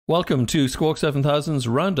Welcome to Squawk 7000's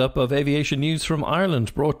roundup of aviation news from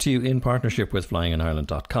Ireland, brought to you in partnership with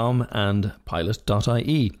flyinginireland.com and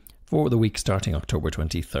pilot.ie for the week starting October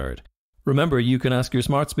 23rd. Remember, you can ask your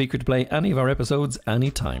smart speaker to play any of our episodes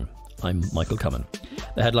anytime. I'm Michael Cummin.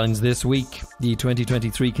 The headlines this week: the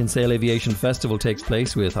 2023 Kinsale Aviation Festival takes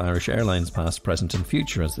place with Irish Airlines past, present and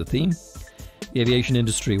future as the theme. The Aviation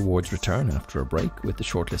Industry Awards return after a break with the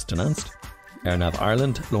shortlist announced. AirNav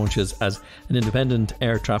Ireland launches as an independent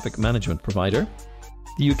air traffic management provider.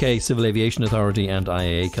 The UK Civil Aviation Authority and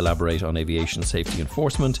IAA collaborate on aviation safety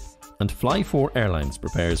enforcement. And Fly4 Airlines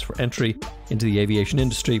prepares for entry into the aviation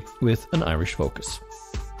industry with an Irish focus.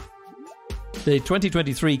 The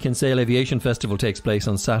 2023 Kinsale Aviation Festival takes place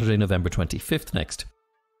on Saturday, November 25th next.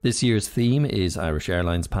 This year's theme is Irish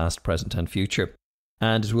Airlines past, present and future,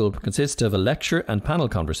 and it will consist of a lecture and panel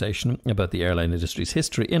conversation about the airline industry's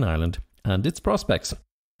history in Ireland and its prospects.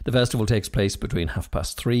 The festival takes place between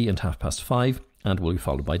 3:30 and 5:30 and will be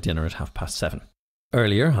followed by dinner at 7:30.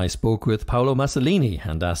 Earlier, I spoke with Paolo Massolini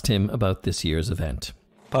and asked him about this year's event.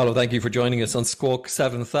 Paolo, thank you for joining us on Squawk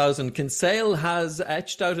 7000. Kinsale has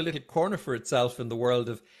etched out a little corner for itself in the world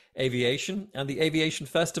of aviation, and the Aviation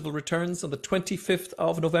Festival returns on the 25th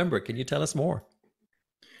of November. Can you tell us more?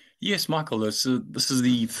 Yes, Michael, this is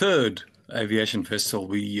the third Aviation Festival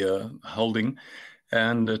we are holding,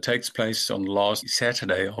 and it takes place on the last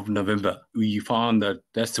Saturday of November. We found that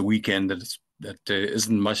that's the weekend that there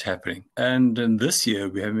isn't much happening. And this year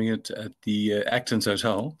we're having it at the Acton's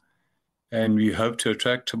Hotel, and we hope to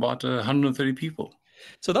attract about 130 people.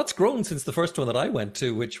 So that's grown since the first one that I went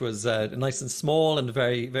to, which was nice and small and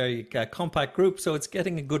very, very compact group. So it's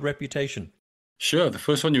getting a good reputation. Sure. The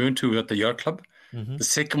first one you went to was at the Yacht Club. Mm-hmm. The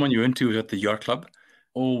second one you went to was at the Yacht Club,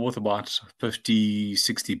 all with about 50,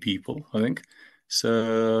 60 people, I think.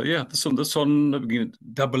 So, yeah, this one we're going to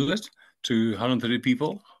double it to 130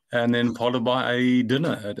 people, and then followed by a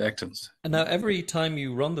dinner at Acton's. And now every time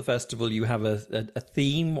you run the festival, you have a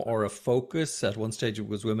theme or a focus. At one stage it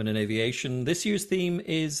was women in aviation. This year's theme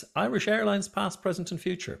is Irish Airlines past, present and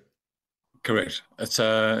future. Correct. It's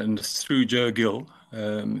and through Joe Gill.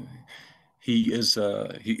 He's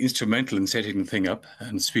instrumental in setting the thing up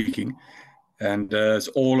and speaking. And it's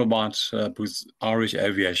all about Irish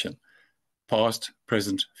aviation, past,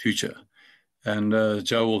 present, future. And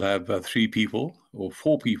Joe will have 3 people or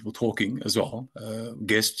 4 people talking as well,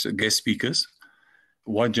 guest speakers.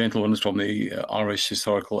 One gentleman is from the Irish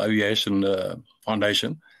Historical Aviation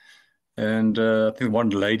Foundation, and I think one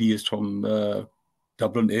lady is from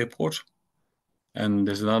Dublin Airport, and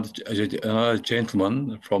there's another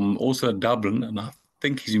gentleman from also Dublin, and I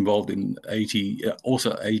think he's involved in ATC.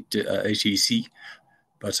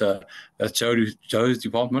 But that's Joe's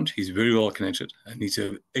department. He's very well connected, and he's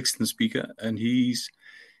an excellent speaker, and he's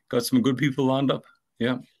got some good people lined up.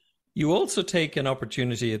 Yeah. You also take an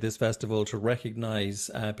opportunity at this festival to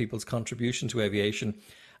recognise people's contribution to aviation.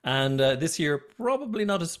 And this year, probably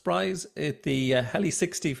not a surprise, at the Heli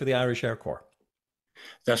 60 for the Irish Air Corps.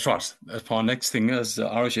 That's right. That's our next thing as the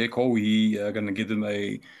Irish Air Corps. We are going to give them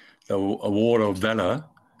the Award of Valour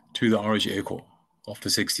to the Irish Air Corps after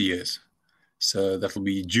 60 years. So that will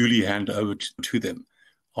be duly handed over to them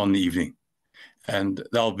on the evening. And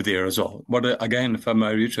they'll be there as well. But again, if I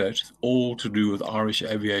may reiterate, all to do with Irish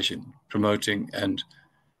aviation, promoting and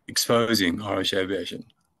exposing Irish aviation.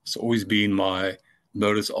 It's always been my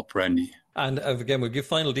modus operandi. And again, we'll give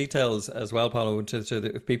final details as well, Paolo,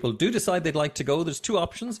 if people do decide they'd like to go. There's 2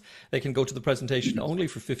 options. They can go to the presentation only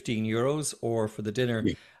for €15, or for the dinner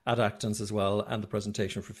at Acton's as well, and the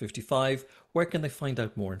presentation for 55. Where can they find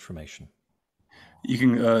out more information? You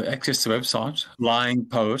can access the website,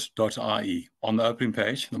 flyingpoet.ie. On the opening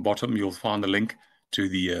page, at the bottom, you'll find the link to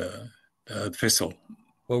the festival.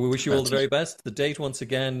 Well, we wish you all the very best. The date, once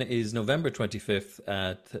again, is November 25th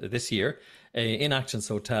this year in Acton's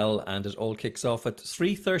Hotel, and it all kicks off at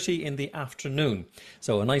 3:30 in the afternoon.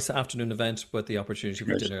 So a nice afternoon event with the opportunity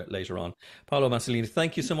for dinner later on. Paolo Massolini,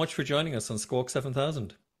 thank you so much for joining us on Squawk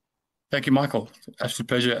 7000. Thank you, Michael. Absolute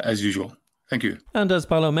pleasure as usual. Thank you. And as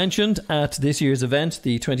Paolo mentioned, at this year's event,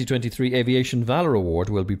 the 2023 Aviation Valour Award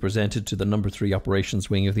will be presented to the No. 3 Operations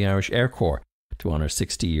Wing of the Irish Air Corps to honour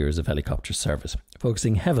 60 years of helicopter service,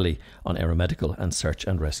 focusing heavily on aeromedical and search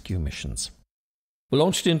and rescue missions.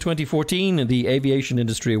 Launched in 2014, the Aviation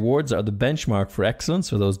Industry Awards are the benchmark for excellence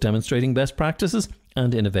for those demonstrating best practices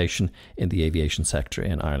and innovation in the aviation sector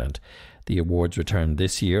in Ireland. The awards return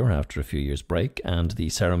this year after a few years' break, and the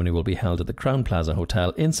ceremony will be held at the Crown Plaza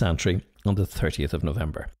Hotel in Santry on the 30th of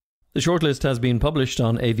November. The shortlist has been published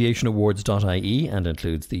on aviationawards.ie and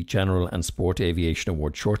includes the General and Sport Aviation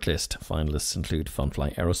Award shortlist. Finalists include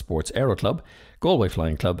Funfly Aerosports Aero Club, Galway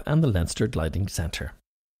Flying Club and the Leinster Gliding Centre.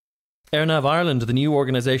 AirNav Ireland, the new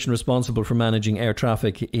organisation responsible for managing air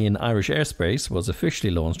traffic in Irish airspace, was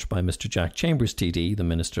officially launched by Mr Jack Chambers TD, the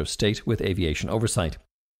Minister of State with Aviation Oversight.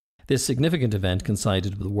 This significant event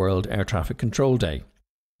coincided with the World Air Traffic Control Day.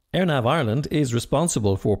 AirNav Ireland is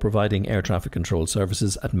responsible for providing air traffic control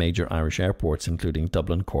services at major Irish airports including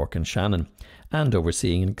Dublin, Cork and Shannon, and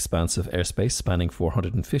overseeing an expansive airspace spanning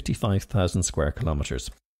 455,000 square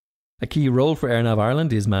kilometres. A key role for AirNav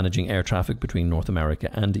Ireland is managing air traffic between North America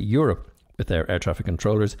and Europe, with their air traffic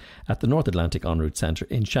controllers at the North Atlantic En route Centre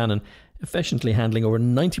in Shannon, efficiently handling over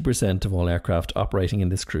 90% of all aircraft operating in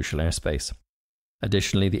this crucial airspace.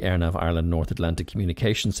 Additionally, the AirNav Ireland North Atlantic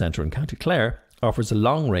Communications Centre in County Clare offers a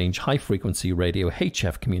long-range, high-frequency radio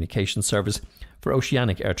HF communication service for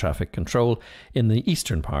oceanic air traffic control in the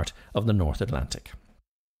eastern part of the North Atlantic.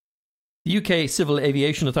 The UK Civil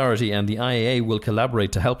Aviation Authority and the IAA will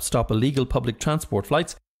collaborate to help stop illegal public transport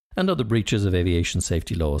flights and other breaches of aviation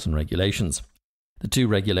safety laws and regulations. The two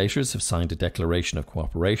regulators have signed a declaration of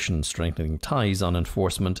cooperation, strengthening ties on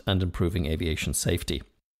enforcement and improving aviation safety.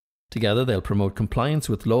 Together, they'll promote compliance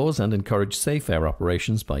with laws and encourage safe air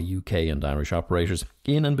operations by UK and Irish operators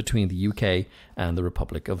in and between the UK and the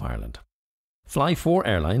Republic of Ireland. Fly4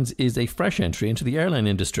 Airlines is a fresh entry into the airline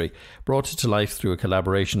industry, brought to life through a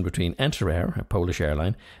collaboration between Enterair, a Polish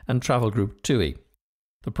airline, and travel group TUI.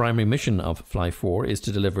 The primary mission of Fly4 is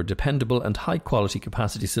to deliver dependable and high-quality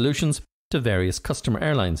capacity solutions to various customer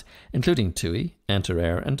airlines, including TUI,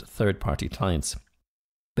 Enterair and third-party clients.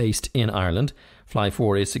 Based in Ireland,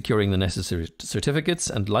 Fly4 is securing the necessary certificates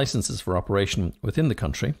and licenses for operation within the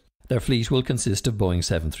country. Their fleet will consist of Boeing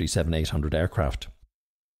 737-800 aircraft.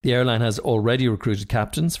 The airline has already recruited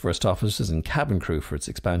captains, first officers and cabin crew for its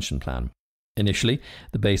expansion plan. Initially,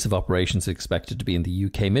 the base of operations is expected to be in the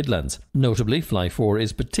UK Midlands. Notably, Fly4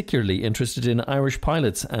 is particularly interested in Irish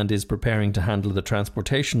pilots and is preparing to handle the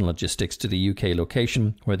transportation logistics to the UK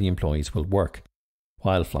location where the employees will work.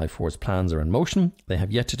 While Fly4's plans are in motion, they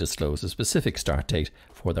have yet to disclose a specific start date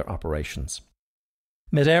for their operations.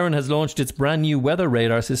 Met Éireann has launched its brand new weather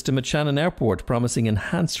radar system at Shannon Airport, promising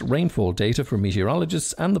enhanced rainfall data for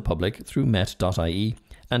meteorologists and the public through met.ie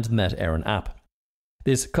and the Met Éireann app.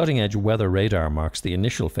 This cutting-edge weather radar marks the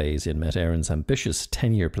initial phase in Met Éireann's ambitious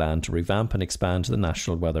 10-year plan to revamp and expand the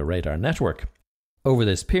National Weather Radar Network. Over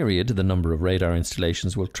this period, the number of radar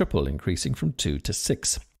installations will triple, increasing from 2 to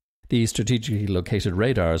 6. These strategically located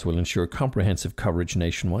radars will ensure comprehensive coverage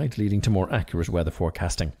nationwide, leading to more accurate weather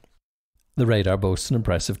forecasting. The radar boasts an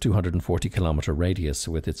impressive 240-kilometre radius,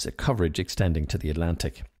 with its coverage extending to the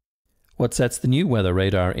Atlantic. What sets the new weather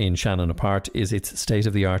radar in Shannon apart is its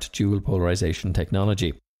state-of-the-art dual polarisation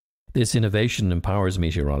technology. This innovation empowers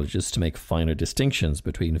meteorologists to make finer distinctions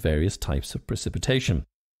between various types of precipitation,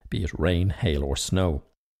 be it rain, hail or snow.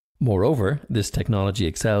 Moreover, this technology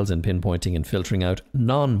excels in pinpointing and filtering out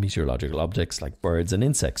non-meteorological objects like birds and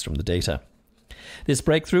insects from the data. This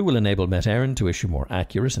breakthrough will enable Met Éireann to issue more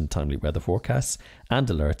accurate and timely weather forecasts and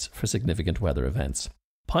alerts for significant weather events.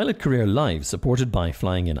 Pilot Career Live, supported by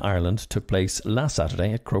Flying in Ireland, took place last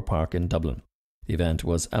Saturday at Croke Park in Dublin. The event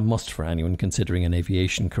was a must for anyone considering an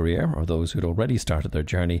aviation career or those who had already started their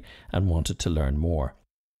journey and wanted to learn more.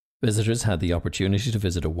 Visitors had the opportunity to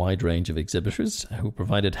visit a wide range of exhibitors who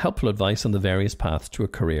provided helpful advice on the various paths to a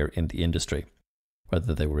career in the industry.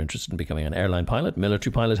 Whether they were interested in becoming an airline pilot,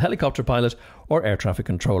 military pilot, helicopter pilot, or air traffic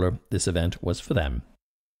controller, this event was for them.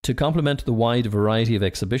 To complement the wide variety of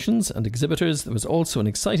exhibitions and exhibitors, there was also an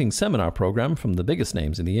exciting seminar programme from the biggest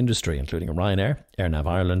names in the industry, including Ryanair, AirNav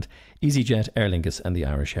Ireland, EasyJet, Aer Lingus and the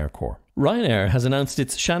Irish Air Corps. Ryanair has announced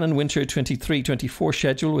its Shannon Winter 23-24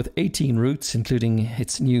 schedule with 18 routes, including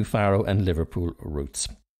its new Faro and Liverpool routes.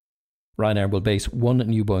 Ryanair will base one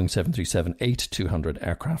new Boeing 737-800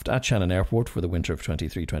 aircraft at Shannon Airport for the winter of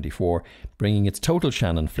 23-24, bringing its total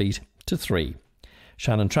Shannon fleet to 3.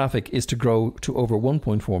 Shannon traffic is to grow to over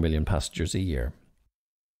 1.4 million passengers a year.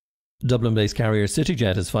 Dublin-based carrier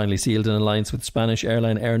CityJet has finally sealed an alliance with Spanish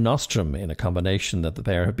airline Air Nostrum in a combination that the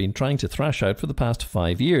pair have been trying to thrash out for the past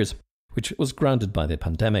 5 years, which was grounded by the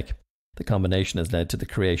pandemic. The combination has led to the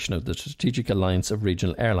creation of the Strategic Alliance of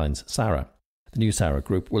Regional Airlines, SARA. The new SARA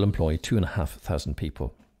group will employ 2,500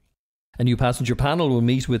 people. A new passenger panel will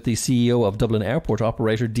meet with the CEO of Dublin Airport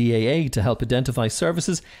operator DAA to help identify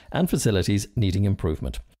services and facilities needing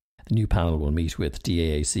improvement. The new panel will meet with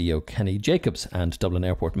DAA CEO Kenny Jacobs and Dublin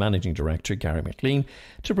Airport Managing Director Gary McLean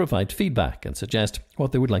to provide feedback and suggest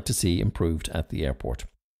what they would like to see improved at the airport.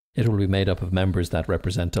 It will be made up of members that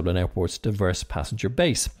represent Dublin Airport's diverse passenger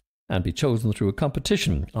base and be chosen through a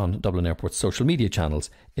competition on Dublin Airport's social media channels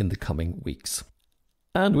in the coming weeks.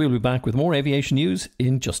 And we'll be back with more aviation news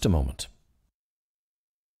in just a moment.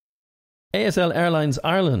 ASL Airlines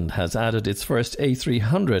Ireland has added its first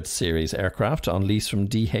A300 series aircraft on lease from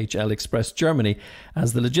DHL Express Germany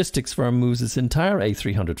as the logistics firm moves its entire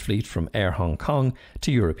A300 fleet from Air Hong Kong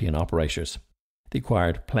to European operators. The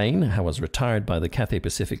acquired plane was retired by the Cathay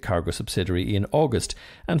Pacific cargo subsidiary in August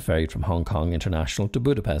and ferried from Hong Kong International to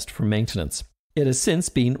Budapest for maintenance. It has since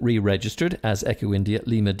been re-registered as Echo India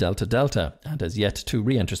Lima Delta Delta and has yet to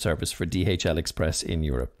re-enter service for DHL Express in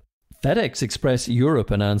Europe. FedEx Express Europe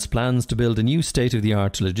announced plans to build a new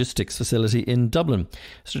state-of-the-art logistics facility in Dublin.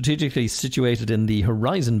 Strategically situated in the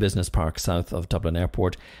Horizon Business Park south of Dublin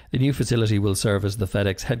Airport, the new facility will serve as the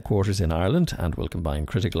FedEx headquarters in Ireland and will combine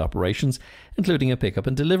critical operations, including a pick-up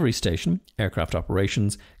and delivery station, aircraft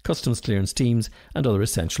operations, customs clearance teams, and other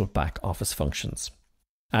essential back-office functions.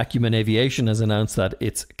 Acumen Aviation has announced that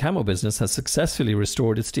its camo business has successfully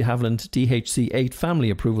restored its de Havilland DHC-8 family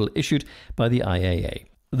approval issued by the IAA.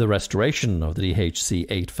 The restoration of the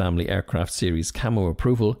DHC-8 family aircraft series camo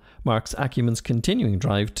approval marks Acumen's continuing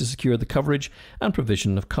drive to secure the coverage and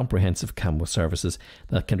provision of comprehensive camo services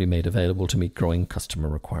that can be made available to meet growing customer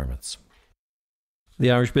requirements. The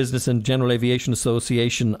Irish Business and General Aviation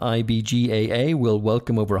Association IBGAA will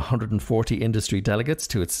welcome over 140 industry delegates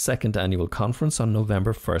to its second annual conference on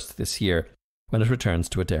November 1st this year, when it returns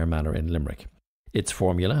to Adair Manor in Limerick. Its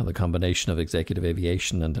formula, the combination of executive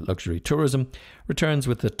aviation and luxury tourism, returns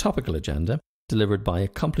with the topical agenda delivered by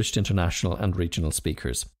accomplished international and regional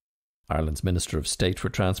speakers. Ireland's Minister of State for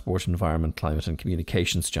Transport, Environment, Climate and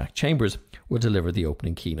Communications, Jack Chambers, will deliver the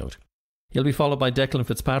opening keynote. He'll be followed by Declan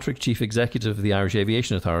Fitzpatrick, Chief Executive of the Irish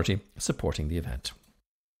Aviation Authority, supporting the event.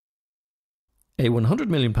 A £100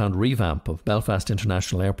 million revamp of Belfast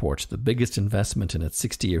International Airport, the biggest investment in its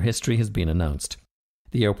 60-year history, has been announced.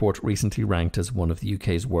 The airport recently ranked as one of the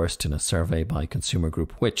UK's worst in a survey by consumer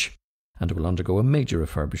group Which, and will undergo a major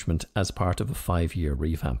refurbishment as part of a 5-year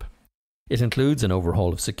revamp. It includes an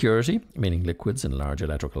overhaul of security, meaning liquids and large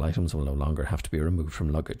electrical items will no longer have to be removed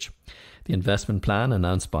from luggage. The investment plan,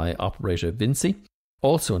 announced by operator Vinci,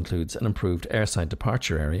 also includes an improved airside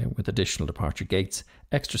departure area with additional departure gates,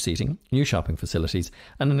 extra seating, new shopping facilities,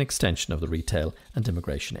 and an extension of the retail and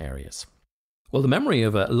immigration areas. Well, the memory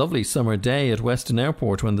of a lovely summer day at Weston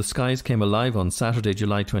Airport when the skies came alive on Saturday,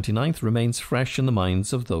 July 29th remains fresh in the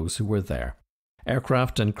minds of those who were there.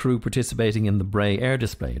 Aircraft and crew participating in the Bray Air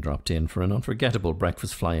Display dropped in for an unforgettable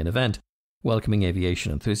breakfast fly-in event, welcoming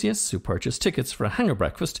aviation enthusiasts who purchased tickets for a hangar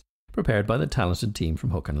breakfast prepared by the talented team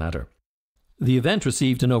from Hook and Ladder. The event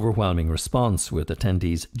received an overwhelming response, with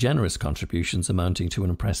attendees' generous contributions amounting to an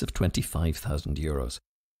impressive €25,000.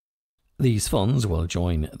 These funds will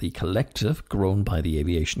join the collective grown by the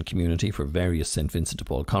aviation community for various St Vincent de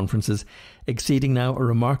Paul conferences, exceeding now a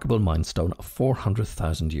remarkable milestone of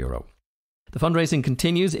 €400,000. The fundraising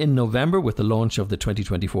continues in November with the launch of the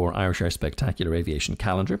 2024 Irish Air Spectacular Aviation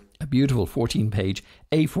Calendar, a beautiful 14-page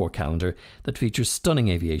A4 calendar that features stunning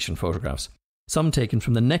aviation photographs, some taken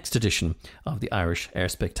from the next edition of the Irish Air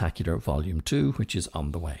Spectacular Volume 2, which is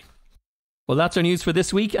on the way. Well, that's our news for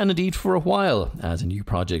this week, and indeed for a while, as a new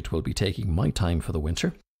project will be taking my time for the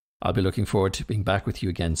winter. I'll be looking forward to being back with you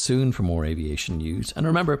again soon for more aviation news. And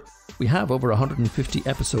remember, we have over 150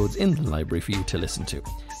 episodes in the library for you to listen to.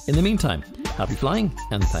 In the meantime, happy flying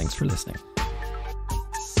and thanks for listening.